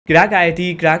Crack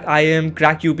IIT, crack IIM,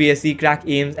 crack UPSC, crack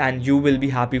AIMS, and you will be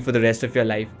happy for the rest of your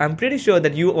life. I'm pretty sure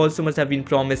that you also must have been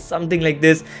promised something like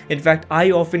this. In fact,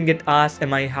 I often get asked,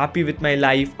 am I happy with my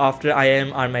life after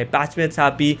IIM? Are my batchmates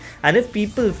happy? And if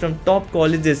people from top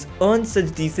colleges earn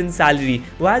such decent salary,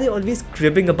 why are they always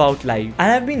cribbing about life? I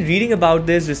have been reading about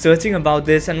this, researching about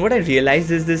this, and what I realized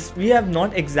is this: we have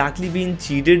not exactly been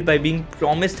cheated by being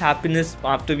promised happiness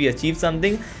after we achieve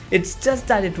something. It's just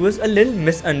that it was a little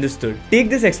misunderstood. Take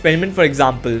this experiment for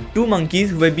example. Two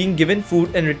monkeys who were being given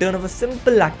food in return of a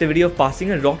simple activity of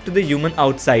passing a rock to the human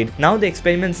outside. Now the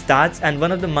experiment starts and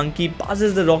one of the monkey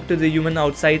passes the rock to the human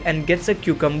outside and gets a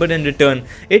cucumber in return.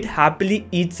 It happily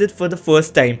eats it for the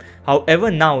first time.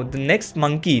 However, now the next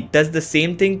monkey does the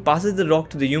same thing, passes the rock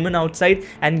to the human outside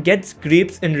and gets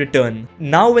grapes in return.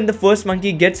 Now when the first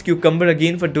monkey gets cucumber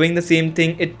again for doing the same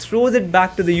thing, it throws it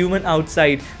back to the human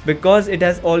outside because it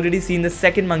has already seen the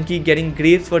second monkey getting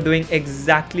grapes for doing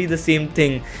exactly the same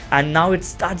thing, and now it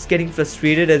starts getting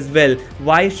frustrated as well.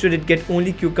 Why should it get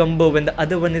only cucumber when the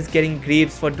other one is getting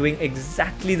grapes for doing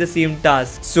exactly the same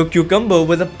task? So cucumber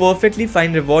was a perfectly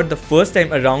fine reward the first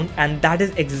time around, and that is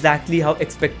exactly how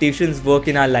expectations work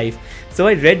in our life. So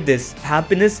I read this: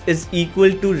 happiness is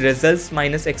equal to results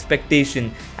minus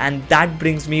expectation, and that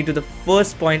brings me to the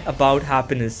first point about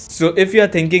happiness. So if you are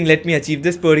thinking, let me achieve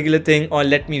this particular thing or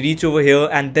let me reach over here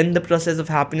and then the process of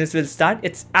happiness will start,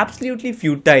 it's absolutely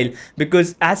futile,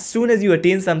 because as soon as you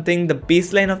attain something, the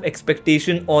baseline of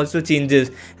expectation also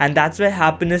changes, and that's why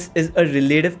happiness is a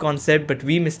relative concept, but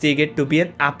we mistake it to be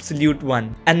an absolute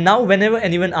one. And now whenever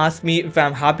anyone asks me if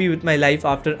I'm happy with my life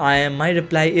after IIM, my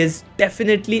reply is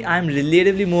definitely I'm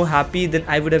relatively more happy than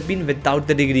I would have been without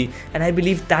the degree, and I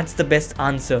believe that's the best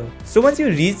answer. So once you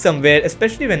reach somewhere,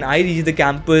 especially when I reached the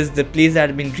campus, the place that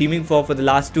I've been dreaming for the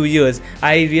last 2 years,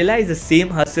 I realized the same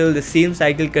hustle, the same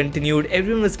cycle continued.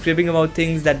 Everyone was cribbing about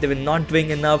things that they were not doing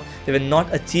enough, they were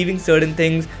not achieving certain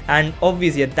things, and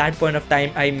obviously at that point of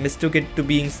time I mistook it to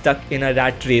being stuck in a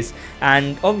rat race,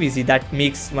 and obviously that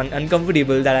makes one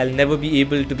uncomfortable, that I'll never be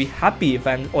able to be happy if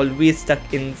I'm always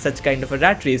stuck in such kind of a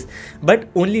rat race. But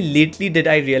only lately did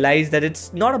I realize that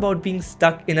it's not about being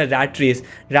stuck in a rat race,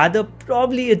 rather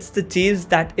probably it's the chase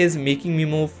that is making me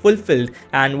more fulfilled,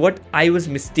 and what I was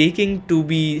mistaking to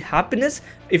be happiness,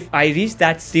 if I reach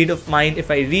that state of mind, if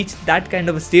I reach that kind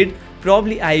of a state,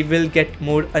 probably I will get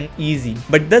more uneasy.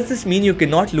 But does this mean you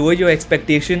cannot lower your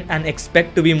expectation and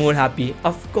expect to be more happy?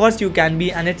 Of course you can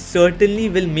be, and it certainly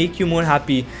will make you more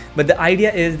happy. But the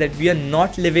idea is that we are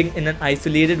not living in an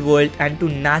isolated world, and to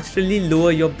naturally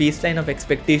lower your baseline of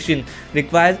expectation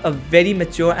requires a very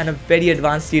mature and a very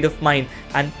advanced state of mind,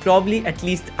 and probably at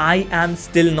least I am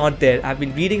still not there. I've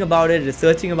been reading about it,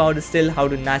 researching about it still, how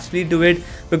to naturally do it,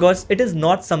 because it is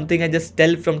not something I just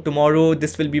tell from tomorrow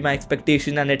this will be my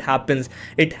expectation and it happens.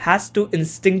 It has to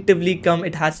instinctively come,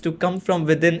 it has to come from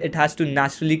within, it has to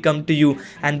naturally come to you,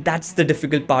 and that's the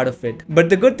difficult part of it. But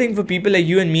the good thing for people like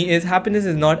you and me is happiness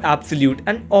is not absolute,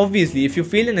 and obviously if you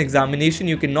fail an examination,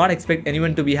 you cannot expect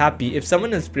anyone to be happy. If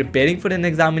someone is preparing for an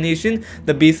examination,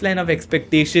 the baseline of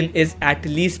expectation is at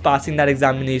least passing that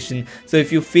examination. So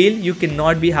if you fail, you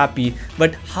cannot be happy.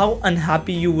 But how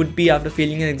unhappy you would be after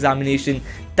failing an examination,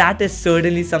 that is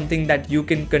certainly something that you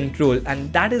can control,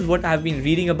 and that is what I've been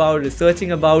reading about,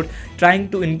 researching about, trying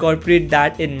to incorporate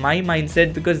that in my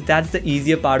mindset, because that's the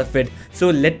easier part of it. So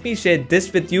let me share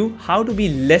this with you, how to be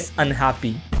less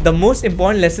unhappy. The most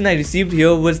important lesson I received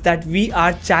here was that we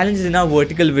are challenged in our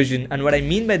vertical vision, and what I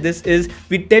mean by this is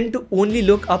we tend to only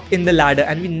look up in the ladder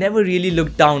and we never really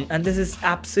look down, and this is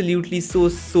absolutely so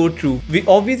true. We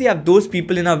obviously have those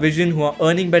people in our vision who are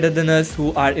earning better than us,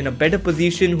 who are in a better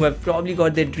position, who have probably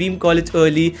got their dream college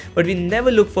early, but we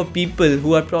never look for people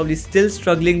who are probably still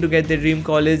struggling to get their dream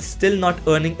college, still not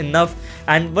earning enough.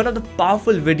 And one of the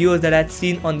powerful videos that I had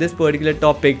seen on this particular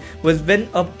topic was when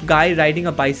a guy riding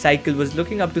a bicycle was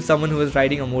looking up to someone who was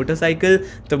riding a motorcycle,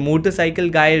 the motorcycle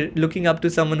guy looking up to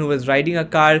someone who was riding a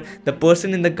car, the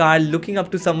person in the car looking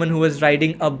up to someone who was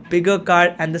riding a bigger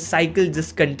car, and the cycle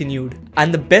just continued.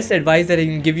 And the best advice that I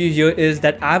can give you here is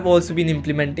that I've also been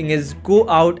implementing is go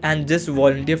out and just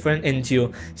volunteer for an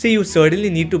NGO. See, you certainly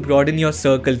need to broaden your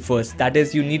circle first. That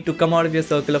is, you need to come out of your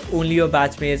circle of only your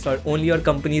batchmates or only your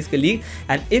company's colleague,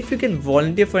 and if you can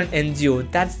volunteer for an NGO,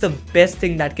 that's the best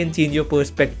thing that can change your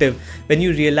perspective. When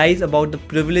you realize about the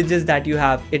privileges that you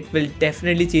have, it will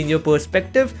definitely change your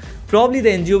perspective. Probably the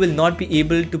NGO will not be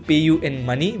able to pay you in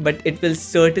money, but it will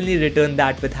certainly return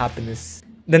that with happiness.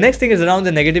 The next thing is around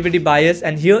the negativity bias,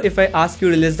 and here if I ask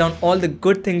you to list down all the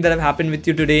good things that have happened with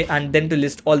you today and then to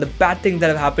list all the bad things that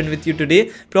have happened with you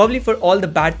today, probably for all the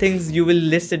bad things you will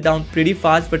list it down pretty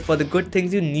fast, but for the good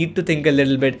things you need to think a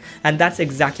little bit, and that's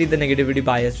exactly the negativity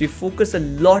bias. We focus a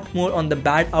lot more on the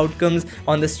bad outcomes,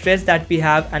 on the stress that we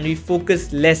have, and we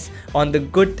focus less on the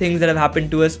good things that have happened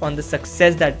to us, on the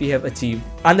success that we have achieved.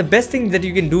 And the best thing that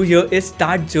you can do here is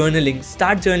start journaling.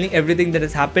 Start journaling everything that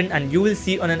has happened, and you will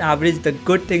see on an average the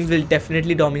good things will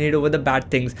definitely dominate over the bad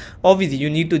things. Obviously, you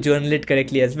need to journal it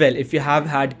correctly as well. If you have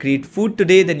had great food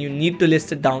today, then you need to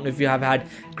list it down. If you have had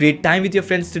great time with your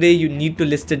friends today, you need to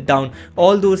list it down.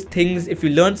 All those things, if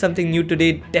you learned something new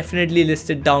today, definitely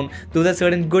list it down. Those are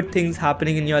certain good things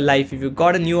happening in your life. If you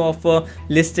got a new offer,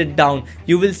 list it down.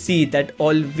 You will see that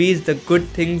always the good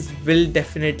things will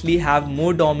definitely have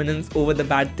more dominance over the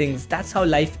bad things. That's how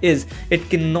life is.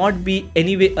 It cannot be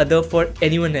any way other for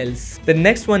anyone else. The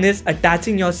next one is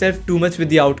attaching yourself too much with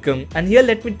the outcome. And here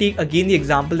let me take again the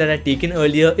example that I taken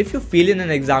earlier. If you fail in an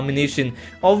examination,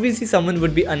 obviously someone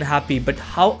would be unhappy, but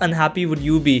how unhappy would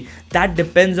you be? That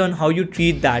depends on how you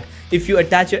treat that. If you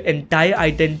attach your entire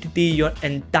identity, your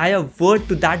entire worth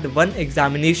to that one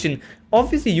examination,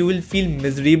 obviously you will feel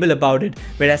miserable about it,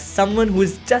 whereas someone who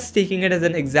is just taking it as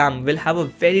an exam will have a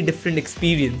very different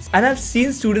experience. And I've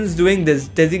seen students doing this.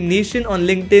 Designation on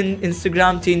LinkedIn,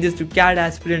 Instagram changes to CAT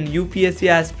aspirant, UPSC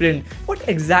aspirant. What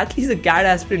exactly is a CAT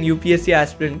aspirant, UPSC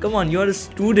aspirant? Come on, you're a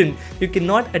student. You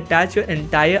cannot attach your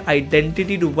entire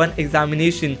identity to one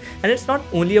examination. And it's not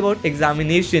only about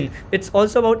examination, it's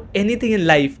also about anything in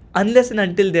life. Unless and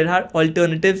until there are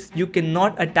alternatives, you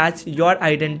cannot attach your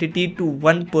identity to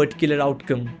one particular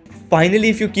outcome. Finally,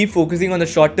 if you keep focusing on the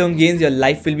short-term gains, your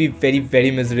life will be very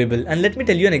miserable. And let me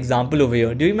tell you an example over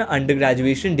here. During my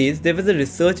undergraduation days, there was a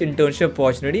research internship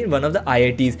opportunity in one of the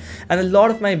IITs, and a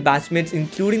lot of my batchmates,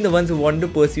 including the ones who wanted to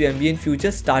pursue MBA in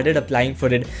future, started applying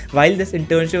for it. While this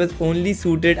internship was only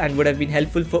suited and would have been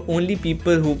helpful for only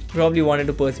people who probably wanted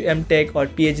to pursue MTech or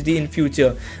PhD in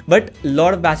future, but a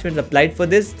lot of batchmates applied for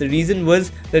this. The reason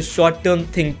was the short-term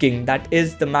thinking. That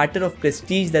is the matter of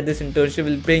prestige that this internship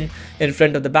will bring in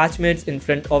front of the batchmates, in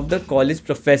front of the college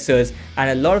professors, and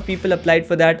a lot of people applied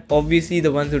for that. Obviously,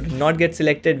 the ones who did not get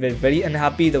selected were very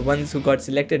unhappy. The ones who got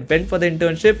selected went for the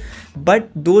internship, but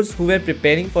those who were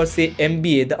preparing for, say,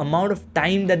 MBA, the amount of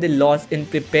time that they lost in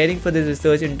preparing for this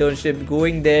research internship,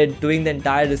 going there, doing the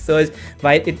entire research,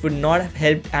 while it would not have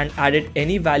helped and added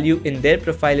any value in their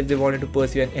profile if they wanted to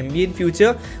pursue an MBA in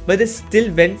future, but they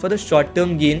still went for the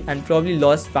short-term gain and probably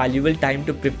lost valuable time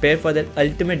to prepare for their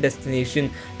ultimate destination,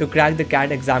 to crack the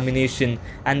CAT examination.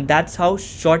 And that's how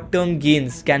short-term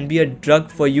gains can be a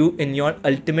drug for you in your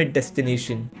ultimate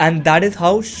destination. And that is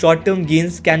how short-term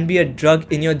gains can be a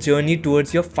drug in your journey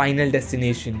towards your final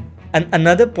destination. And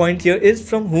another point here is,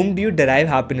 from whom do you derive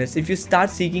happiness? If you start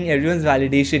seeking everyone's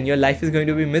validation, your life is going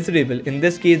to be miserable. In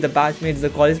this case, the batchmates, the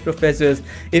college professors.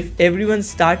 If everyone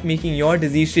start making your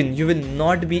decision, you will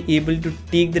not be able to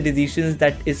take the decisions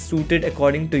that is suited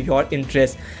according to your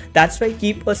interests. That's why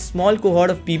keep a small cohort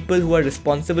of people who are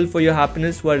responsible for your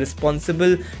happiness, who are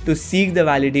responsible to seek the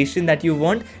validation that you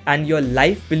want, and your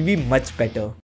life will be much better.